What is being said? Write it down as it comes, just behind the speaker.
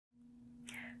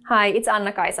Hi, it's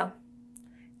Anna-Kaisa.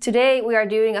 Today we are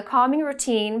doing a calming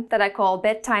routine that I call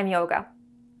bedtime yoga.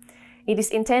 It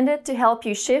is intended to help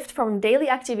you shift from daily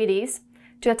activities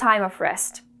to a time of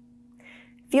rest.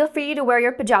 Feel free to wear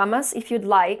your pajamas if you'd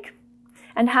like,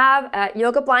 and have a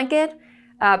yoga blanket,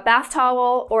 a bath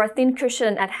towel, or a thin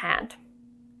cushion at hand.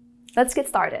 Let's get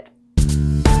started.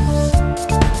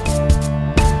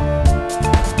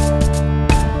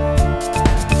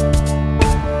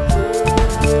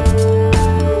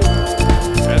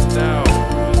 And now,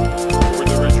 for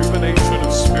the rejuvenation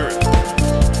of spirit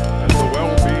and the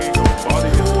well-being of body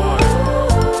and mind,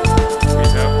 we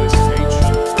have this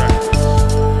ancient practice.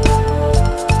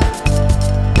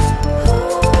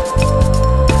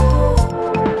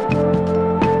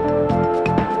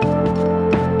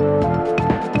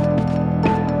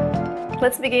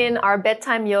 Let's begin our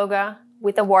bedtime yoga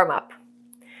with a warm-up.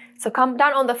 So come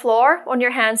down on the floor on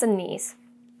your hands and knees.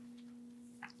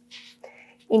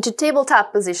 Into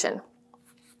tabletop position.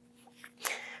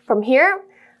 From here,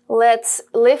 let's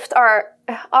lift our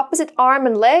opposite arm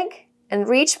and leg and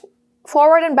reach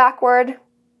forward and backward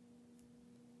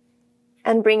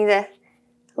and bring the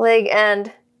leg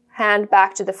and hand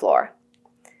back to the floor.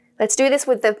 Let's do this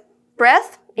with the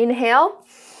breath. Inhale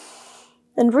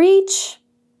and reach.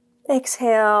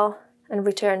 Exhale and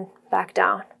return back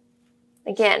down.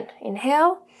 Again,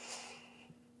 inhale,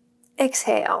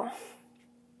 exhale.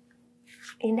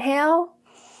 Inhale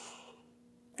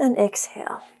and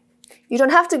exhale. You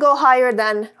don't have to go higher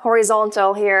than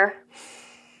horizontal here.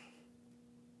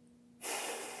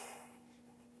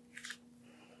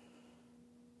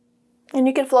 And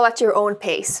you can flow at your own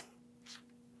pace.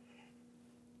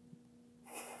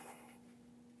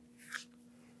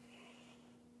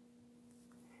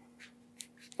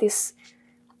 This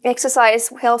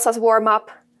exercise helps us warm up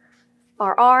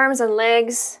our arms and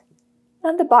legs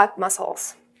and the back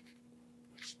muscles.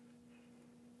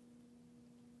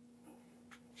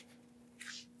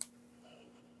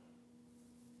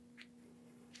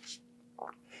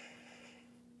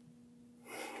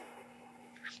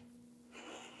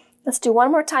 Let's do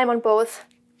one more time on both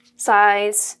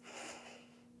sides.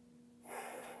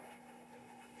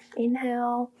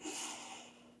 Inhale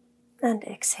and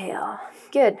exhale.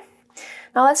 Good.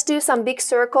 Now let's do some big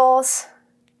circles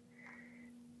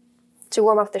to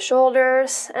warm up the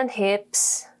shoulders and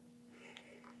hips.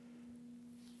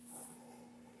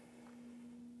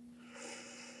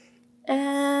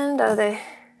 And the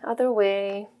other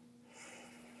way.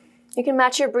 You can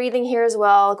match your breathing here as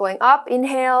well, going up,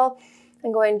 inhale,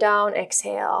 and going down,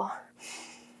 exhale.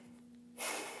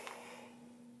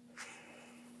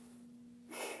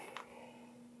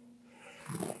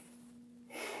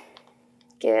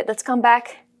 Good, let's come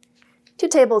back to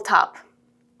tabletop.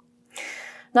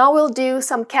 Now we'll do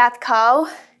some cat-cow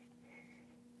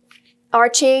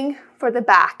arching for the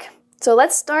back. So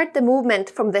let's start the movement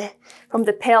from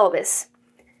the pelvis.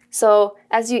 So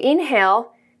as you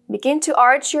inhale, begin to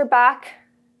arch your back.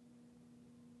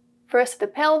 First the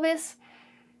pelvis,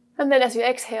 and then as you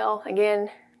exhale,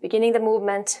 again, beginning the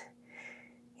movement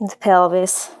in the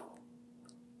pelvis.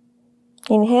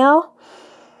 Inhale.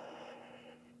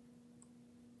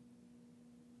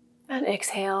 And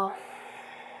exhale.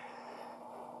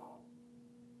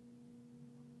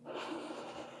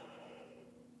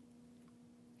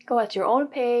 Go at your own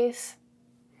pace.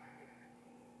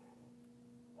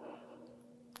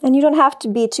 And you don't have to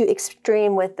be too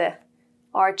extreme with the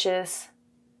arches.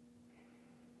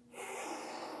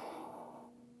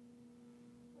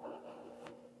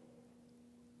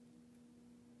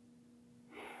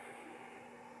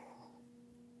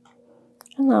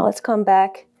 And now let's come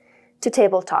back to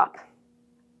tabletop.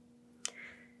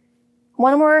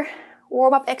 One more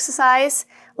warm-up exercise.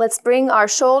 Let's bring our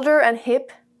shoulder and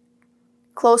hip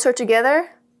closer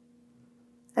together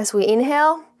as we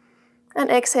inhale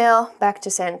and exhale back to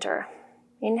center.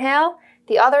 Inhale,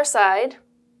 the other side,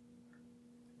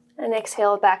 and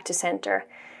exhale back to center.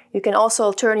 You can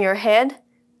also turn your head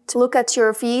to look at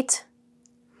your feet.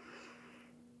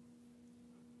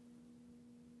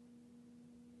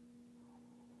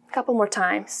 A couple more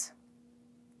times.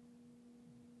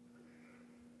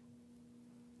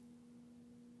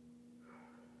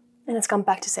 And let's come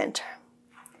back to center.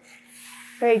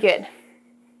 Very good.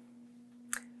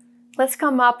 Let's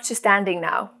come up to standing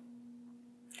now.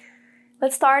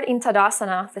 Let's start in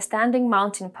Tadasana, the standing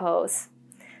mountain pose.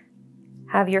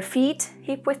 Have your feet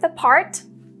hip-width apart.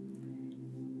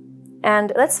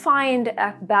 And let's find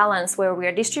a balance where we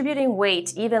are distributing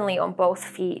weight evenly on both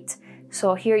feet.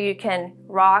 So here you can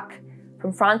rock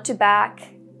from front to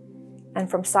back and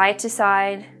from side to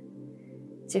side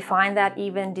to find that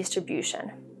even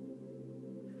distribution.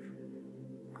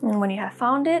 And when you have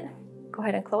found it, go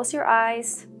ahead and close your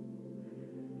eyes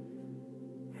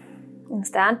and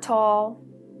stand tall.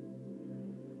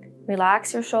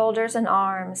 Relax your shoulders and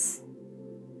arms.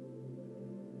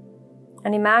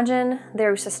 And imagine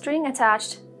there is a string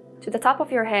attached to the top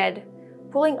of your head,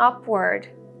 pulling upward,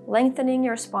 lengthening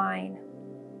your spine.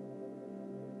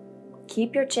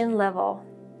 Keep your chin level.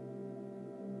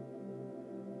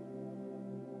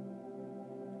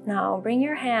 Now bring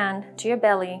your hand to your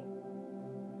belly.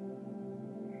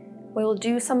 We will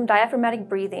do some diaphragmatic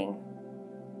breathing.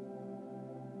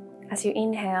 As you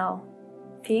inhale,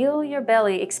 feel your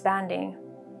belly expanding.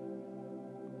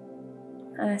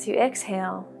 And as you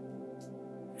exhale,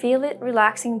 feel it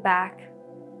relaxing back.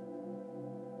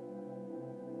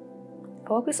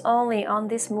 Focus only on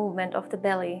this movement of the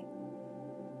belly.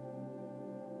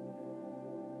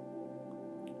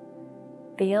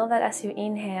 Feel that as you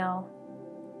inhale,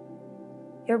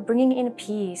 you're bringing in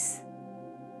peace.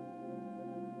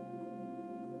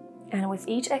 And with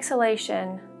each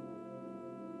exhalation,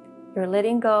 you're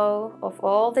letting go of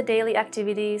all the daily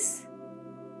activities,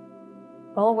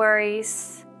 all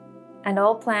worries, and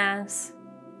all plans.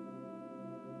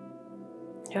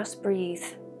 Just breathe.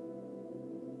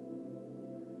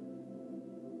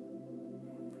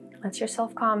 Let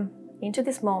yourself come into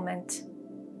this moment.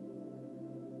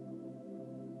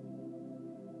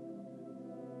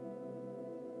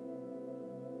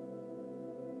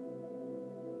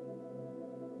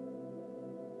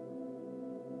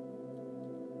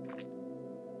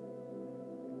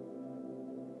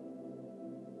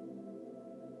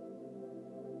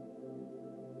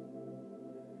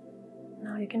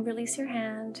 Now you can release your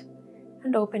hand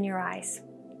and open your eyes.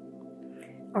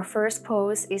 Our first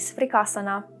pose is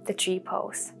Vrikasana, the tree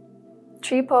pose.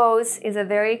 Tree pose is a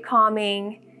very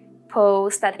calming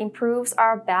pose that improves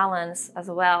our balance as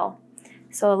well.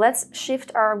 So let's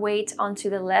shift our weight onto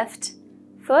the left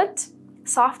foot,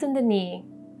 soften the knee.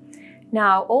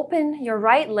 Now open your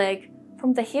right leg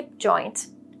from the hip joint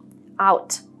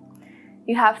out.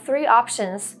 You have three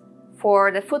options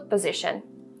for the foot position.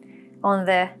 On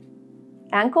the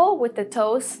ankle with the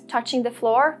toes touching the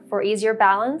floor for easier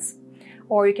balance,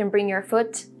 or you can bring your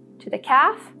foot to the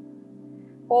calf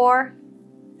or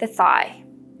the thigh,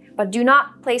 but do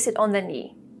not place it on the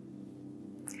knee.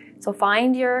 So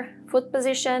find your foot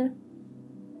position.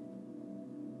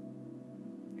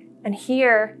 And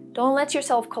here, don't let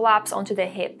yourself collapse onto the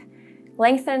hip.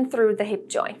 Lengthen through the hip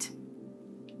joint.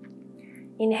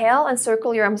 Inhale and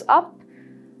circle your arms up.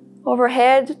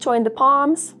 Overhead, join the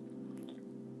palms.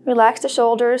 Relax the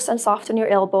shoulders and soften your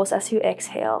elbows as you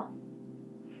exhale.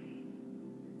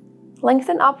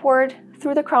 Lengthen upward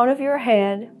through the crown of your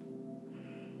head.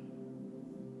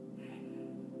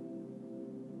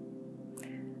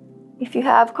 If you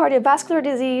have cardiovascular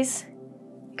disease,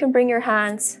 you can bring your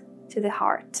hands to the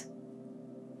heart.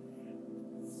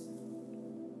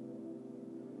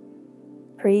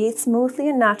 Breathe smoothly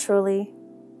and naturally.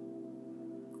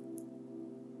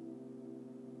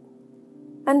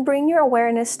 And bring your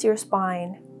awareness to your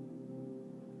spine.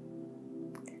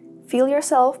 Feel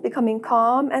yourself becoming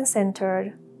calm and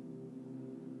centered.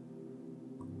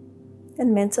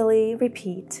 And mentally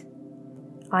repeat,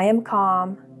 I am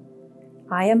calm,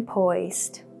 I am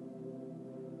poised.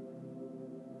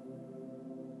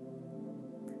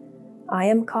 I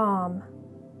am calm,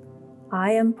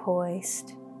 I am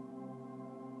poised.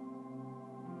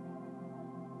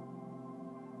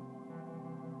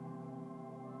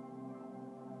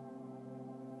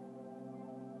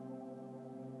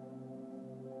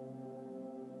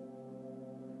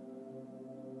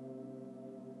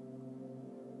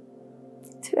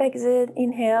 To exit,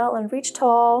 inhale and reach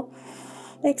tall.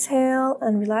 Exhale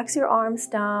and relax your arms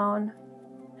down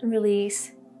and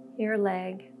release your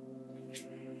leg.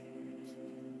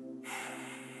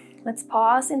 Let's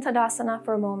pause in Tadasana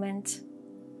for a moment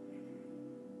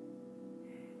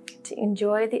to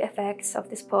enjoy the effects of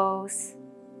this pose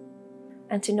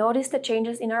and to notice the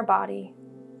changes in our body.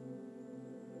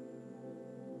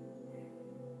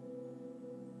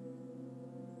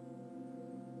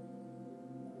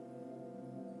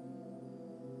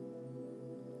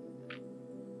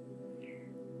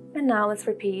 And now let's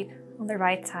repeat on the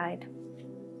right side.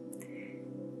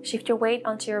 Shift your weight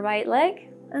onto your right leg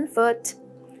and foot.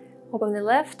 Open the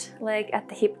left leg at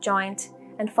the hip joint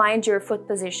and find your foot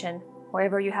position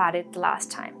wherever you had it the last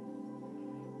time.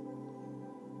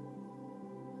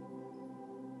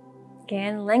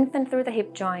 Again, lengthen through the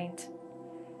hip joint.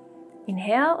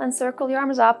 Inhale and circle your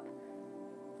arms up.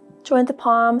 Join the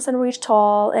palms and reach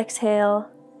tall. Exhale.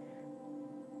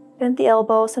 Bend the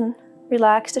elbows and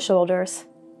relax the shoulders.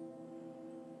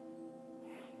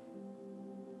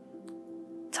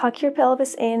 Tuck your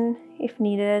pelvis in if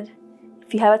needed,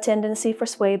 if you have a tendency for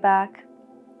sway back.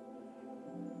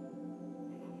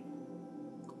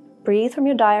 Breathe from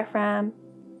your diaphragm,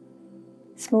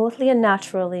 smoothly and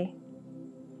naturally.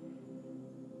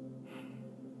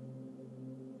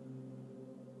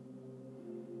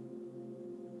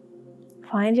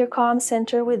 Find your calm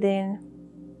center within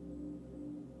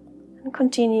and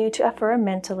continue to affirm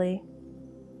mentally.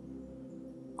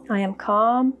 I am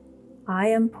calm, I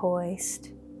am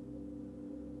poised.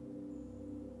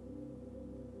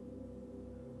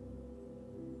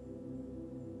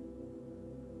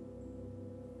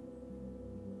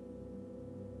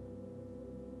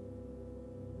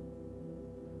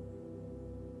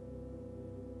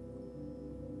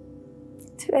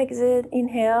 To exit,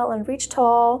 inhale and reach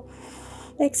tall.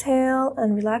 Exhale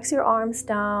and relax your arms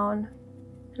down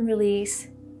and release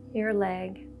your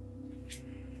leg.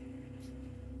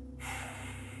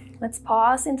 Let's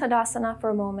pause in Tadasana for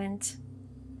a moment.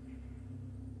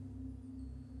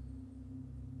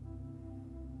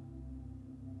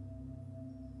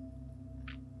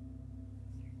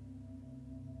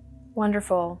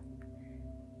 Wonderful.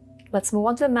 Let's move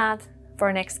on to the mat for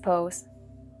our next pose.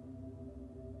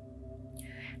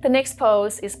 The next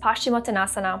pose is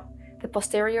Paschimotanasana, the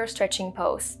posterior stretching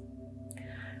pose.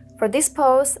 For this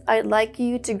pose, I'd like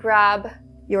you to grab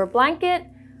your blanket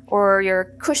or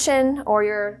your cushion or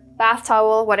your bath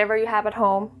towel, whatever you have at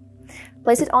home.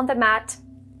 Place it on the mat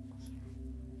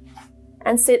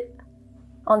and sit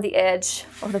on the edge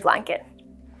of the blanket.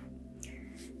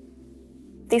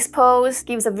 This pose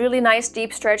gives a really nice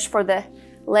deep stretch for the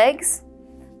legs,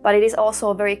 but it is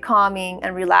also very calming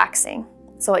and relaxing.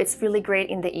 So it's really great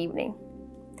in the evening.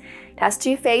 It has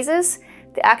two phases,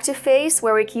 the active phase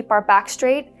where we keep our back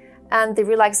straight and the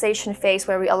relaxation phase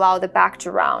where we allow the back to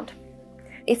round.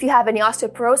 If you have any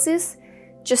osteoporosis,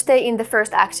 just stay in the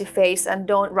first active phase and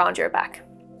don't round your back.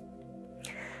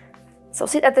 So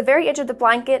sit at the very edge of the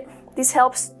blanket. This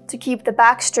helps to keep the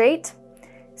back straight.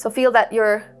 So feel that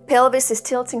your pelvis is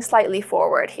tilting slightly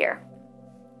forward here.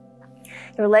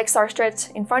 Your legs are stretched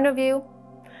in front of you.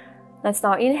 Let's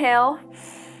now inhale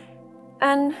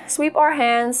and sweep our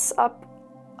hands up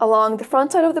along the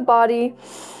front side of the body.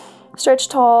 Stretch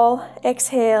tall,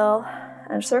 exhale,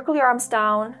 and circle your arms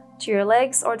down to your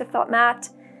legs or the felt mat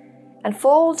and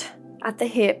fold at the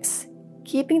hips,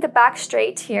 keeping the back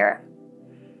straight here.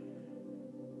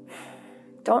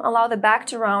 Don't allow the back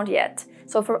to round yet.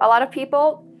 So for a lot of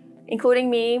people, including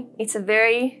me, it's a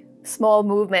very small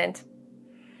movement.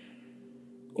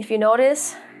 If you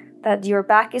notice that your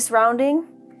back is rounding,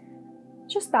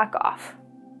 just back off.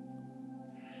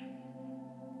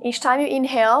 Each time you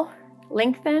inhale,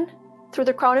 lengthen through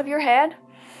the crown of your head.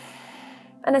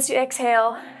 And as you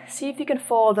exhale, see if you can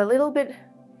fold a little bit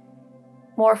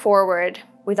more forward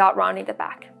without rounding the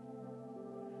back.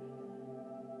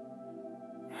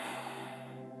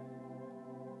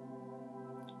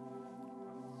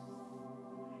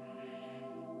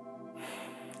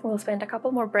 We'll spend a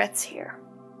couple more breaths here.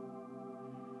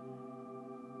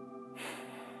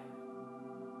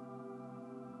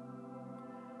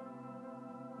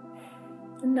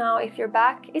 And now, if your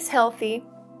back is healthy,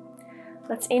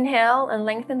 let's inhale and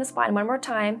lengthen the spine one more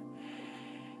time.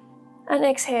 And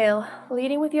exhale,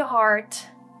 leading with your heart.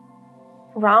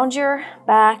 Round your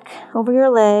back over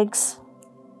your legs.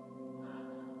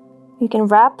 You can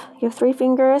wrap your 3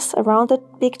 fingers around the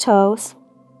big toes.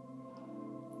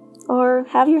 Or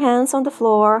have your hands on the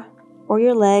floor or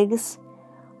your legs,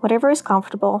 whatever is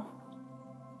comfortable.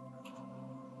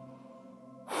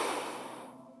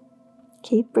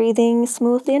 Keep breathing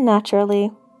smoothly and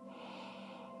naturally.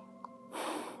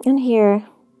 And here,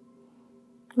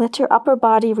 let your upper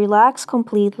body relax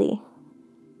completely.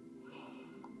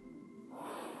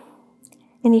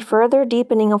 Any further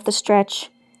deepening of the stretch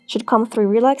should come through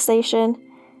relaxation,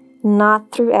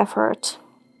 not through effort.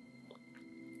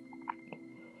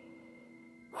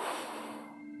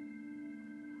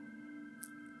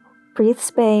 Breathe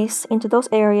space into those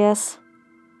areas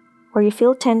where you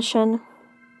feel tension.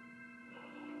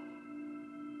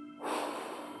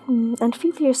 And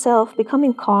feel yourself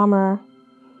becoming calmer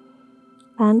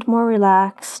and more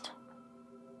relaxed.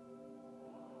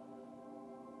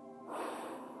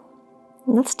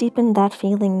 Let's deepen that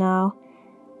feeling now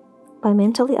by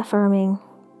mentally affirming,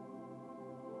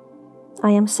 I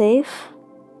am safe,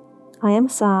 I am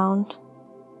sound.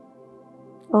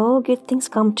 All good things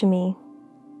come to me.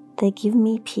 They give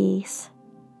me peace.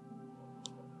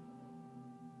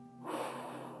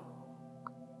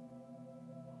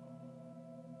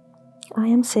 I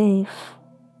am safe.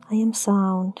 I am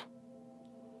sound.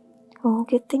 All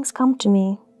good things come to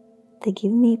me. They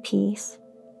give me peace.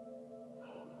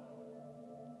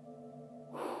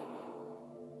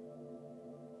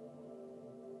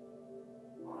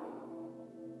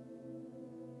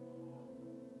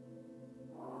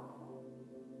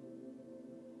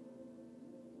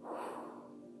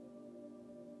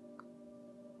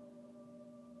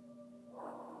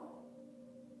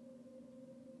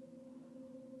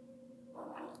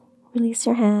 Release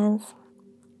your hands.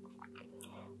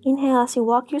 Inhale as you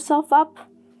walk yourself up.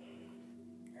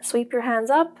 Sweep your hands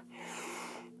up.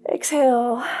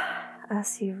 Exhale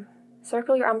as you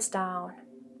circle your arms down.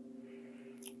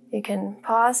 You can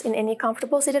pause in any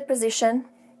comfortable seated position.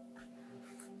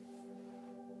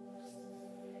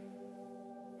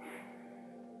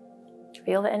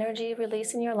 Feel the energy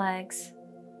release in your legs.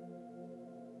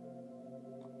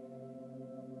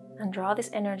 And draw this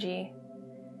energy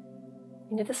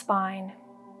into the spine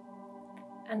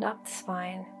and up the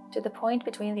spine to the point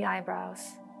between the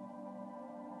eyebrows.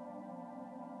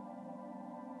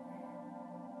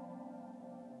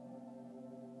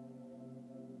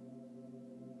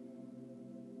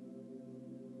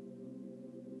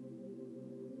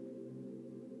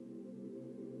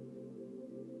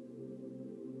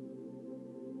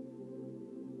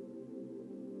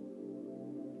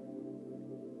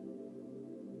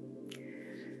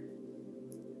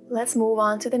 Let's move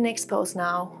on to the next pose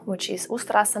now, which is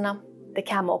Ustrasana, the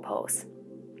camel pose.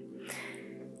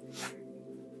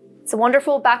 It's a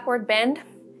wonderful backward bend,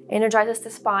 energizes the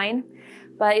spine,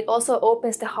 but it also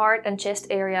opens the heart and chest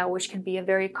area, which can be a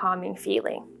very calming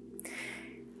feeling.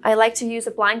 I like to use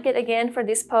a blanket again for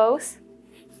this pose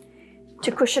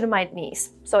to cushion my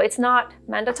knees. So it's not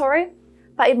mandatory,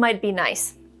 but it might be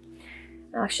nice.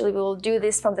 Actually, we'll do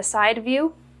this from the side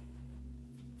view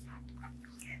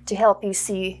to help you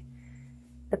see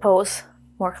the pose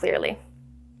more clearly.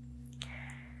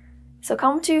 So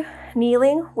come to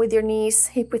kneeling with your knees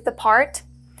hip-width apart.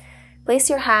 Place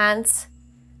your hands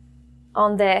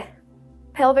on the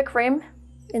pelvic rim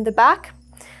in the back.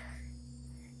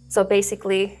 So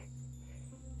basically,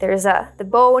 there's the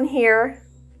bone here.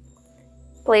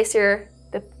 Place the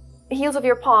heels of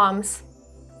your palms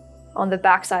on the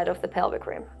back side of the pelvic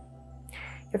rim.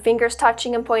 Your fingers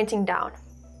touching and pointing down.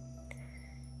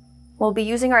 We'll be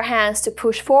using our hands to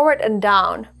push forward and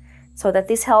down so that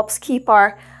this helps keep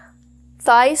our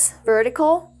thighs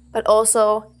vertical, but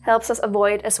also helps us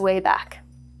avoid a sway back.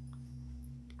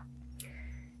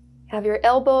 Have your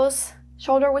elbows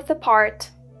shoulder width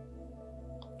apart.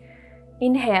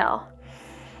 Inhale.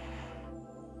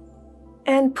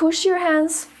 And push your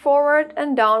hands forward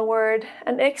and downward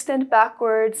and extend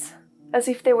backwards as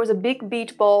if there was a big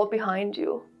beach ball behind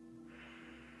you.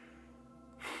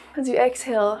 As you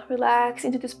exhale, relax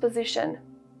into this position.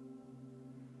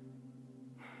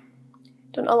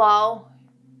 Don't allow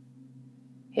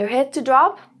your head to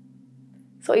drop.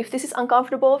 So if this is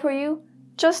uncomfortable for you,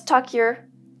 just tuck your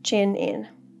chin in.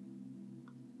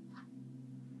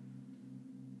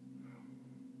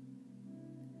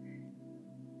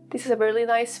 This is a really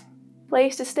nice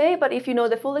place to stay, but if you know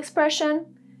the full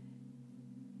expression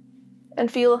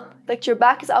and feel like your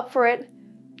back is up for it,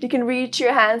 you can reach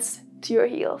your hands to your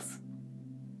heels.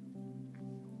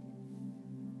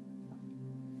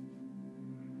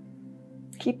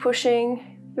 Keep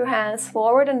pushing your hands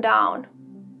forward and down.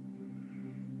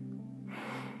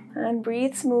 And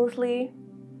breathe smoothly.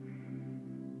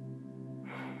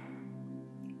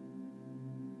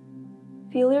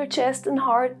 Feel your chest and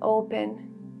heart open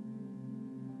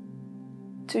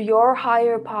to your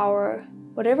higher power,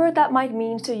 whatever that might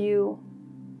mean to you.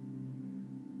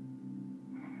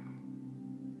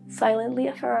 Silently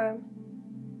affirm,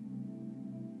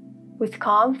 with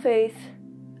calm faith,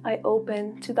 I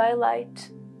open to thy light.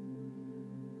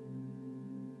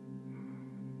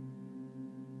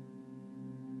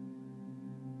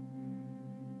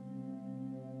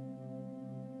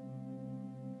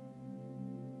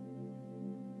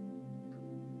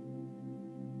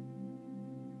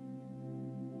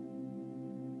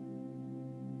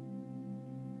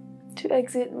 To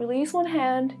exit, release one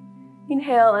hand,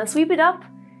 inhale and sweep it up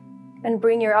and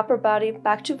bring your upper body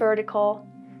back to vertical.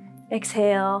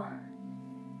 Exhale,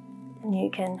 and you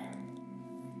can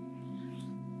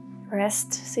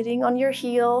rest sitting on your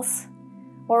heels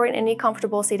or in any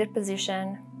comfortable seated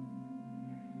position.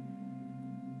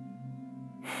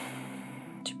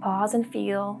 To pause and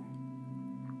feel.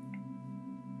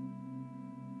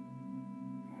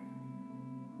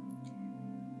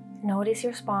 Notice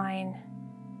your spine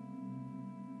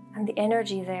and the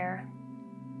energy there.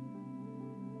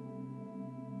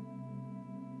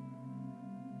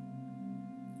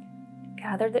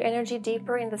 Gather the energy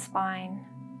deeper in the spine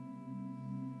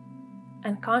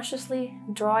and consciously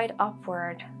draw it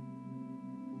upward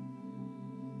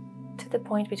to the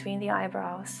point between the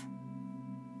eyebrows.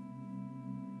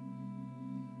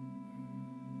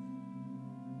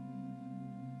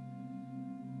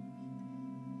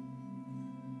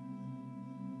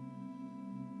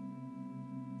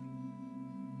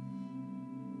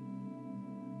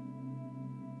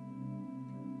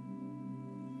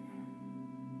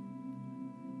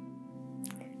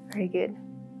 Very good.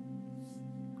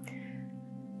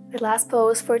 The last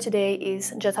pose for today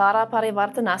is Jathara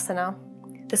Parivartanasana,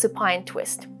 the supine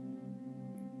twist.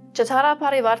 Jathara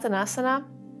Parivartanasana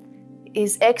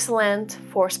is excellent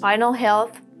for spinal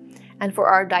health and for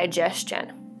our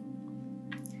digestion.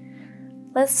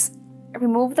 Let's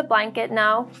remove the blanket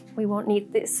now. We won't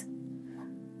need this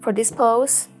for this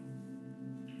pose.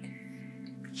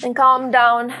 And calm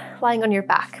down, lying on your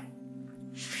back.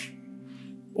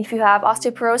 If you have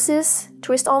osteoporosis,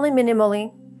 twist only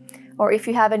minimally, or if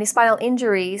you have any spinal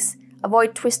injuries,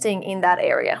 avoid twisting in that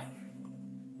area.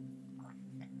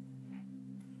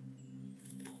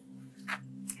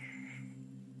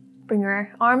 Bring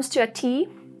your arms to a T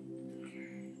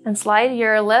and slide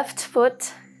your left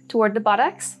foot toward the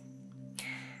buttocks.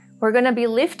 We're going to be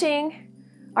lifting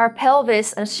our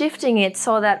pelvis and shifting it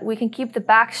so that we can keep the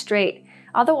back straight.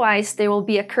 Otherwise, there will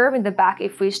be a curve in the back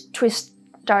if we twist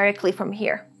directly from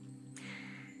here.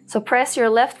 So press your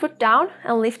left foot down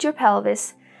and lift your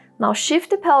pelvis. Now shift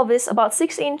the pelvis about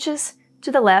 6 inches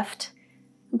to the left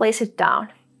and place it down.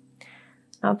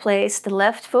 Now place the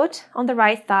left foot on the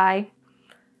right thigh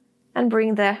and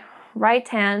bring the right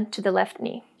hand to the left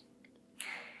knee.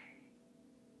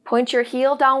 Point your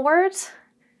heel downwards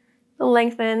and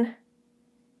lengthen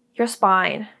your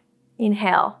spine.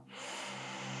 Inhale.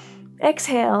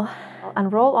 Exhale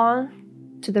and roll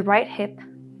on to the right hip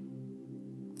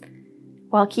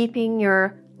while keeping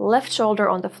your left shoulder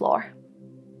on the floor.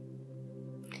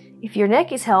 If your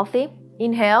neck is healthy,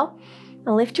 inhale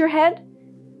and lift your head.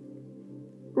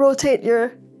 Rotate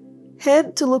your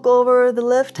head to look over the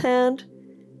left hand.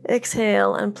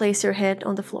 Exhale and place your head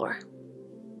on the floor.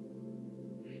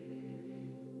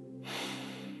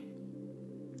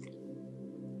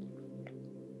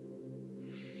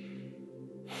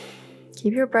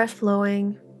 Keep your breath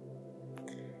flowing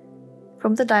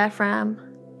from the diaphragm.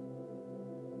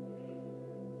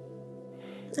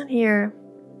 And here,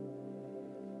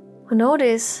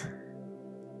 notice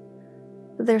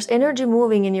that there's energy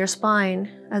moving in your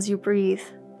spine as you breathe.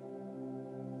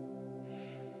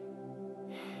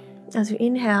 As you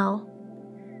inhale,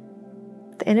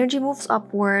 the energy moves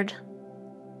upward.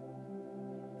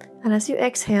 And as you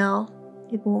exhale,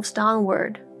 it moves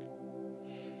downward.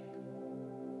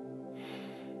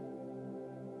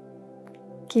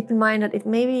 Keep in mind that it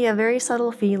may be a very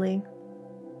subtle feeling.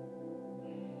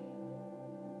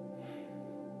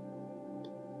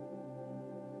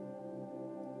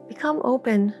 Become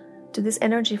open to this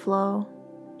energy flow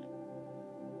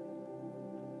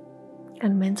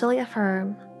and mentally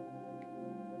affirm,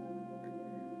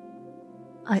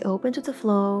 I open to the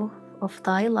flow of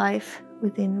thy life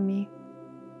within me.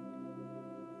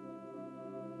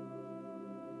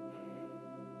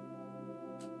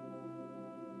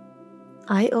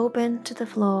 I open to the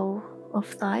flow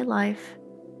of thy life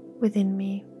within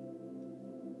me.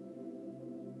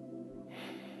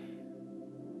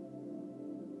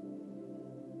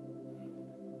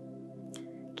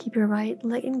 Keep your right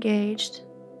leg engaged.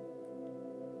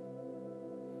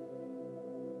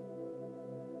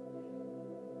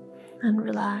 And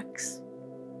relax.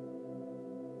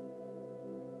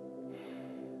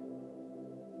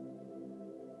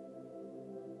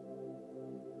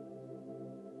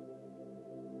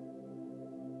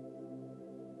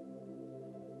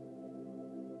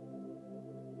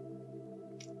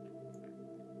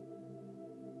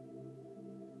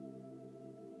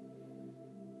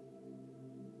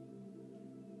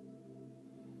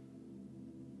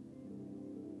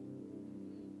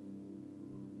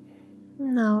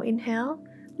 Now inhale,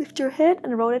 lift your head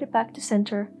and rotate it back to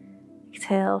center.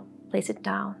 Exhale, place it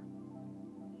down.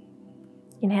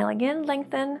 Inhale again,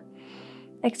 lengthen.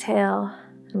 Exhale,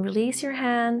 and release your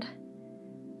hand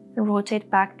and rotate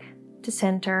back to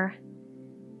center.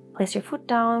 Place your foot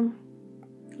down,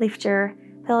 lift your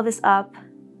pelvis up,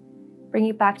 bring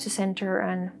it back to center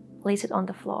and place it on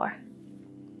the floor.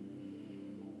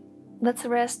 Let's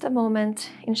rest a moment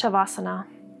in Shavasana.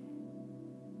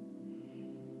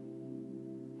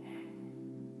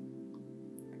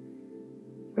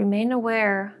 Remain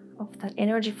aware of that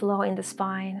energy flow in the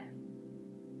spine.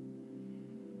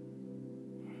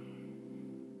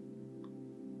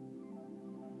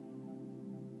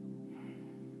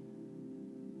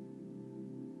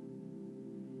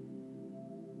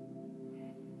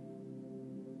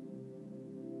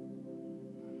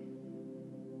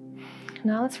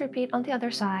 Now let's repeat on the other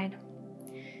side.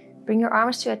 Bring your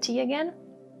arms to a T again.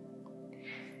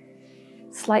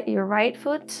 Slide your right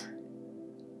foot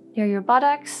near your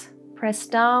buttocks, press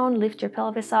down, lift your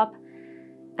pelvis up,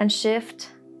 and shift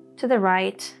to the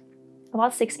right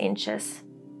about 6 inches.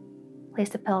 Place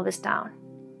the pelvis down.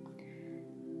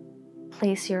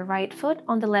 Place your right foot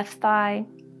on the left thigh.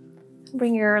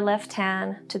 Bring your left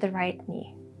hand to the right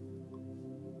knee.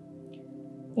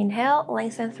 Inhale,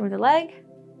 lengthen through the leg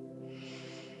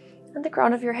and the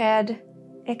crown of your head.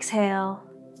 Exhale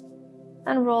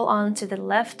and roll onto the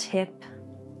left hip,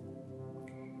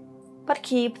 but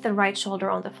keep the right shoulder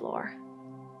on the floor.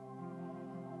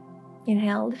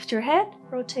 Inhale, lift your head,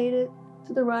 rotate it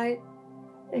to the right.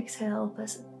 Exhale,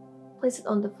 place it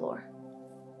on the floor.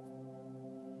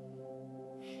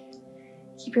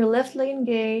 Keep your left leg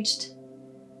engaged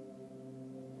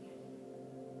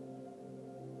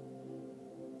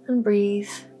and breathe.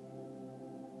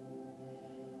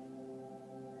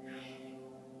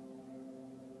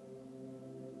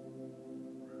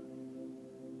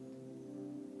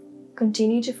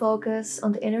 Continue to focus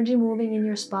on the energy moving in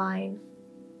your spine.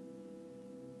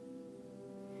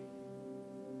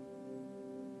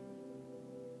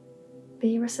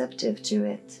 Be receptive to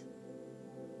it.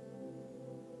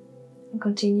 And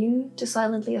continue to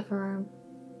silently affirm,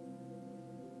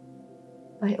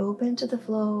 I open to the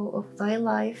flow of thy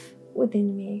life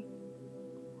within me.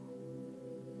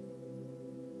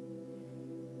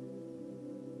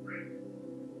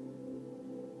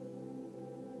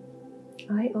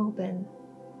 I open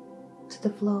to the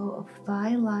flow of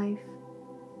thy life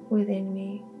within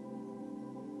me.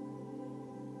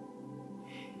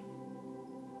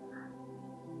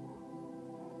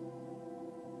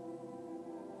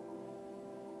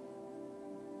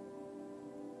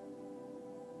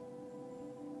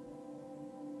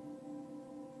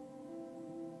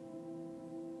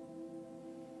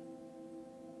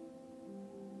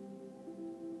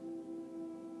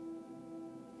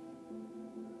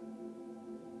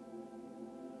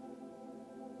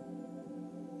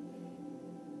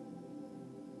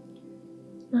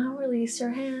 Now release your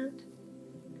hand.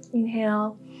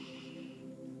 Inhale.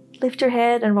 Lift your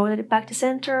head and rotate it back to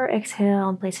center. Exhale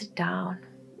and place it down.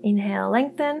 Inhale,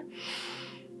 lengthen.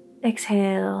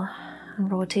 Exhale and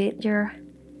rotate your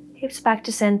hips back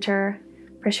to center.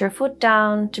 Press your foot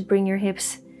down to bring your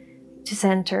hips to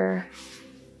center.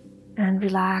 And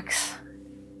relax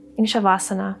in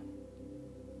Shavasana.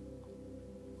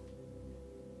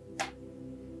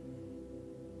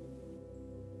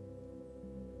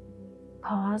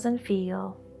 Pause and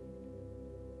feel.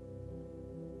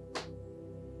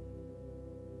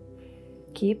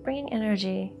 Keep bringing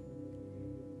energy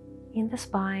in the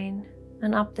spine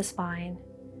and up the spine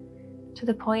to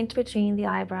the point between the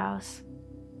eyebrows.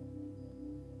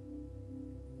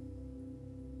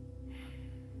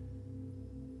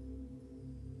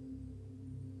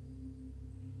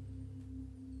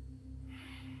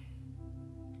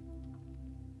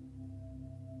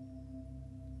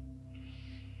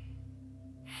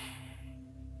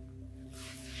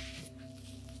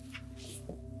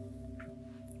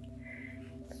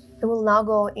 We will now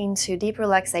go into deep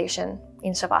relaxation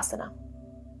in Shavasana.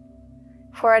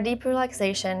 For a deep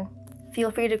relaxation, feel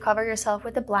free to cover yourself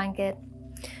with a blanket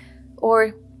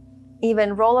or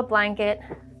even roll a blanket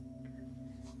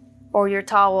or your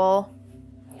towel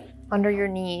under your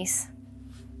knees.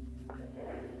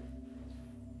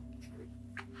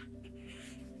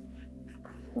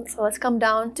 So let's come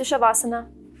down to Shavasana.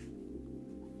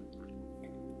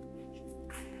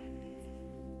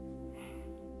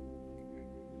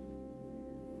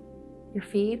 Your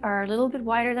feet are a little bit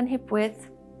wider than hip width.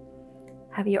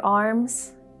 Have your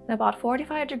arms at about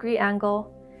 45-degree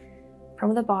angle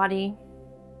from the body.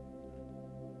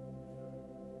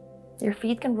 Your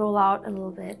feet can roll out a little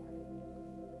bit.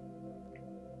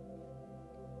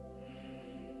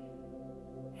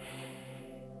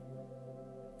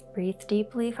 Breathe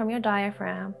deeply from your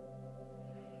diaphragm.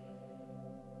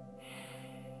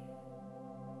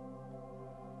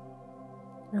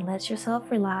 And let yourself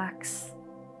relax.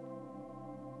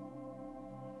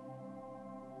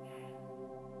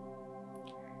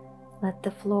 Let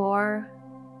the floor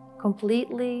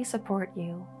completely support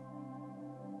you.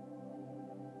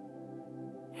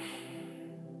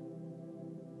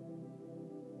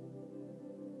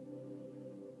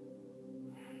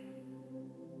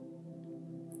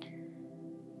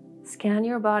 Scan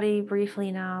your body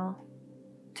briefly now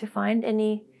to find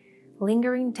any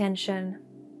lingering tension.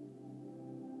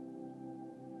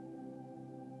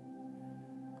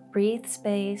 Breathe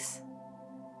space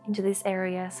into these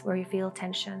areas where you feel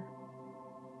tension.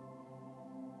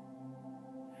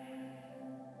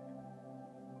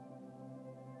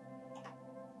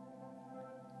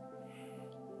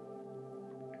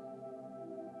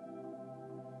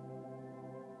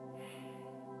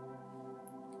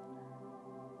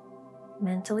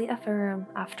 Mentally affirm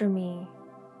after me.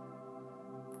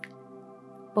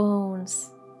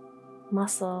 Bones,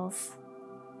 muscles,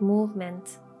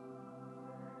 movement.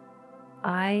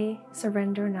 I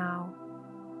surrender now.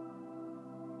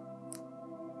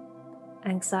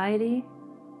 Anxiety,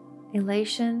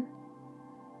 elation,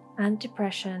 and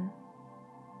depression,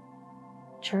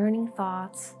 churning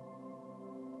thoughts,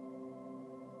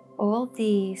 all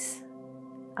these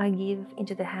I give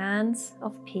into the hands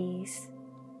of peace.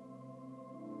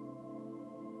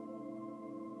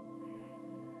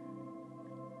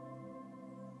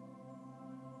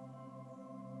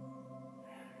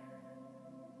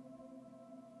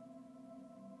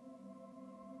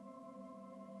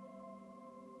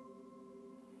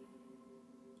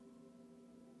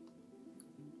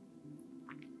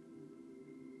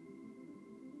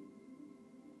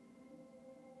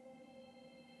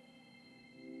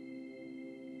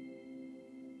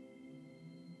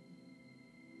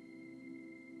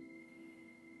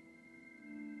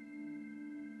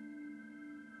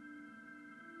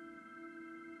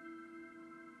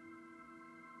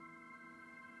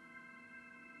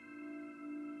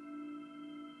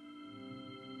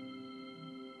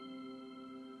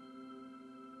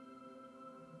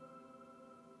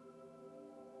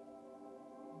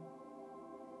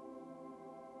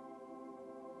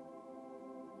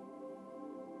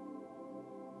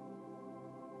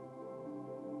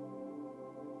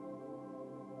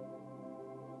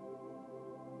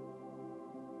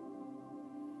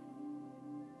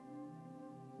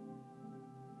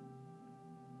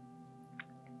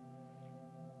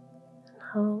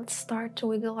 Now let's start to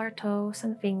wiggle our toes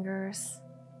and fingers.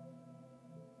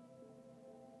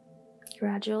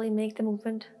 Gradually make the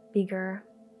movement bigger.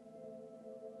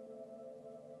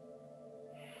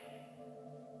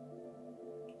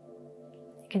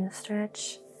 You can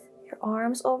stretch your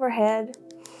arms overhead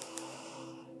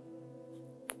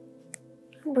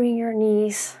and bring your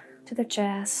knees to the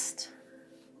chest.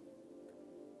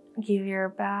 Give your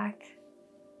back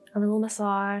a little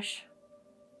massage.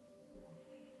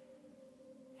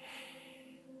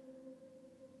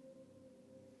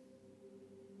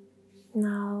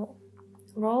 Now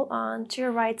roll on to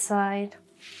your right side.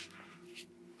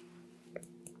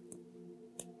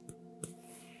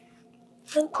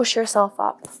 And push yourself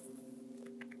up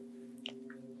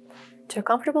to a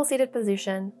comfortable seated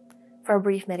position for a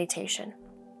brief meditation.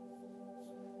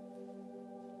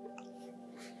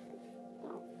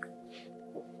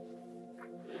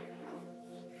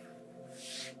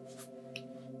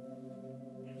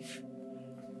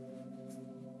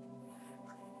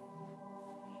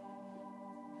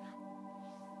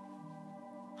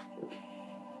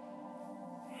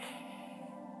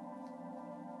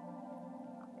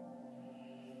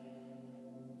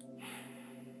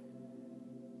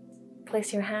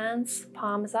 Place your hands,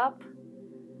 palms up,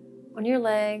 on your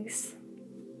legs,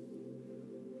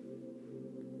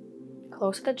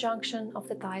 close to the junction of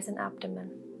the thighs and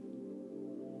abdomen.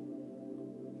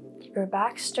 Keep your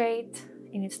back straight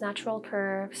in its natural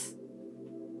curves,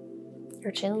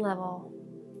 your chin level,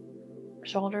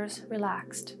 shoulders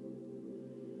relaxed.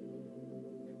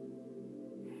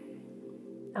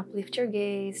 Uplift your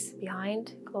gaze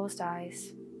behind closed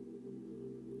eyes,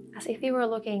 as if you were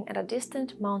looking at a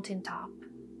distant mountain top.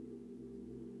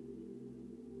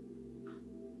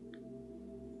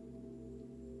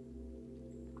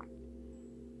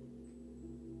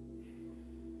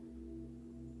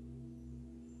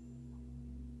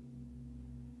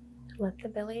 Let the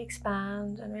belly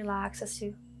expand and relax as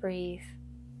you breathe.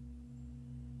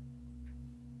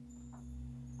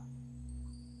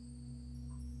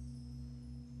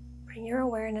 Bring your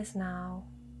awareness now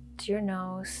to your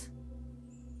nose.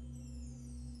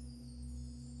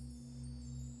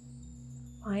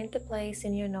 Find the place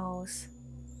in your nose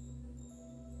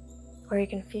where you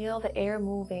can feel the air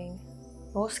moving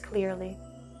most clearly.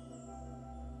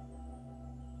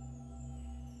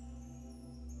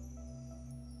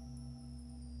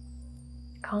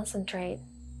 Concentrate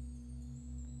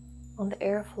on the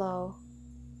airflow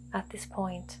at this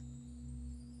point.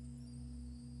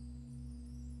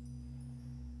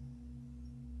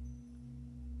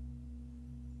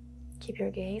 Keep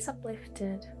your gaze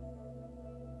uplifted.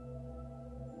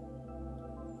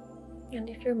 And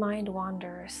if your mind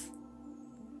wanders,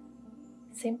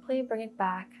 simply bring it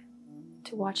back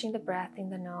to watching the breath in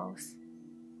the nose.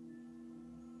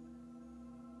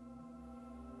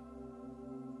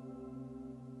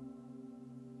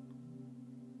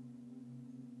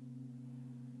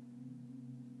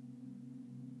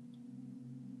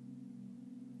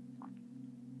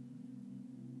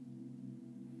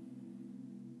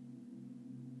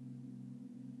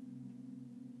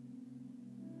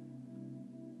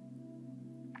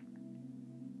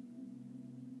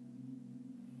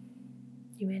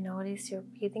 You may notice your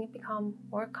breathing become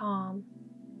more calm.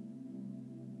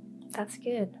 That's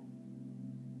good.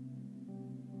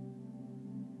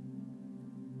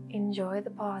 Enjoy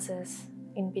the pauses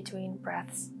in between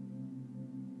breaths.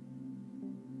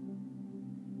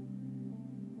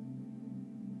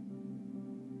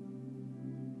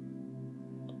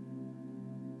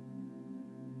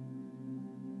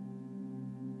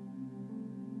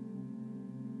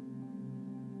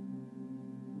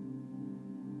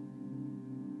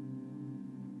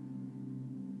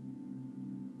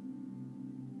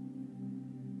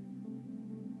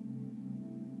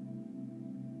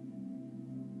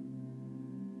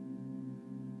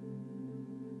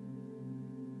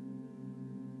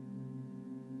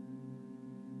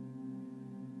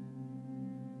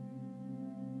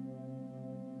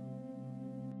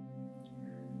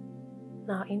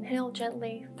 Now inhale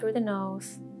gently through the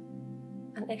nose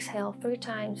and exhale 3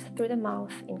 times through the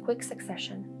mouth in quick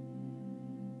succession.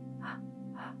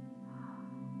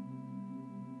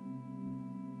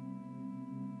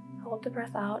 Hold the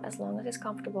breath out as long as it's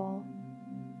comfortable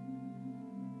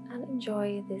and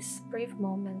enjoy this brief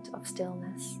moment of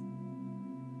stillness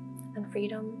and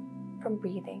freedom from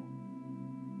breathing.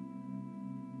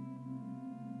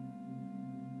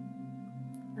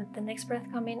 Let the next breath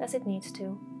come in as it needs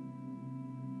to,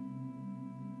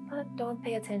 but don't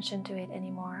pay attention to it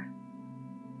anymore.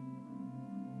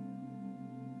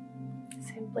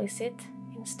 Simply sit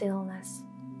in stillness.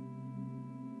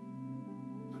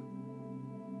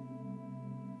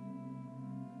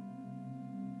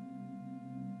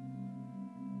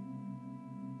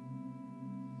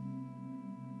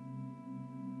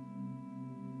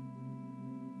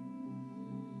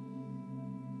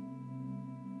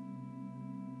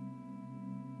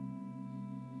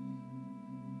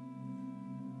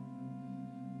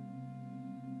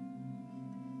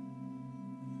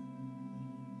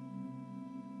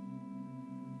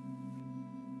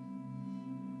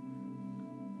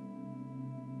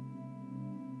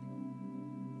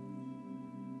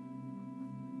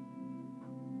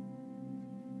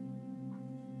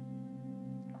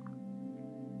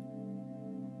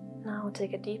 Now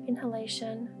take a deep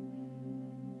inhalation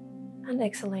and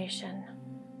exhalation.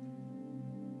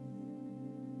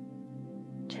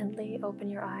 Gently open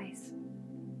your eyes.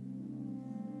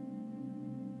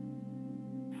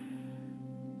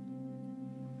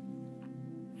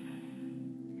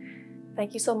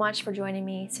 Thank you so much for joining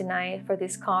me tonight for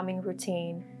this calming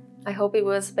routine. I hope it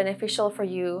was beneficial for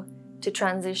you to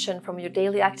transition from your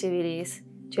daily activities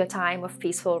to a time of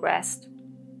peaceful rest.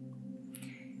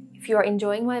 If you are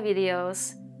enjoying my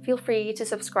videos, feel free to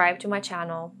subscribe to my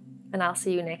channel, and I'll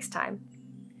see you next time.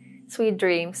 Sweet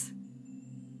dreams!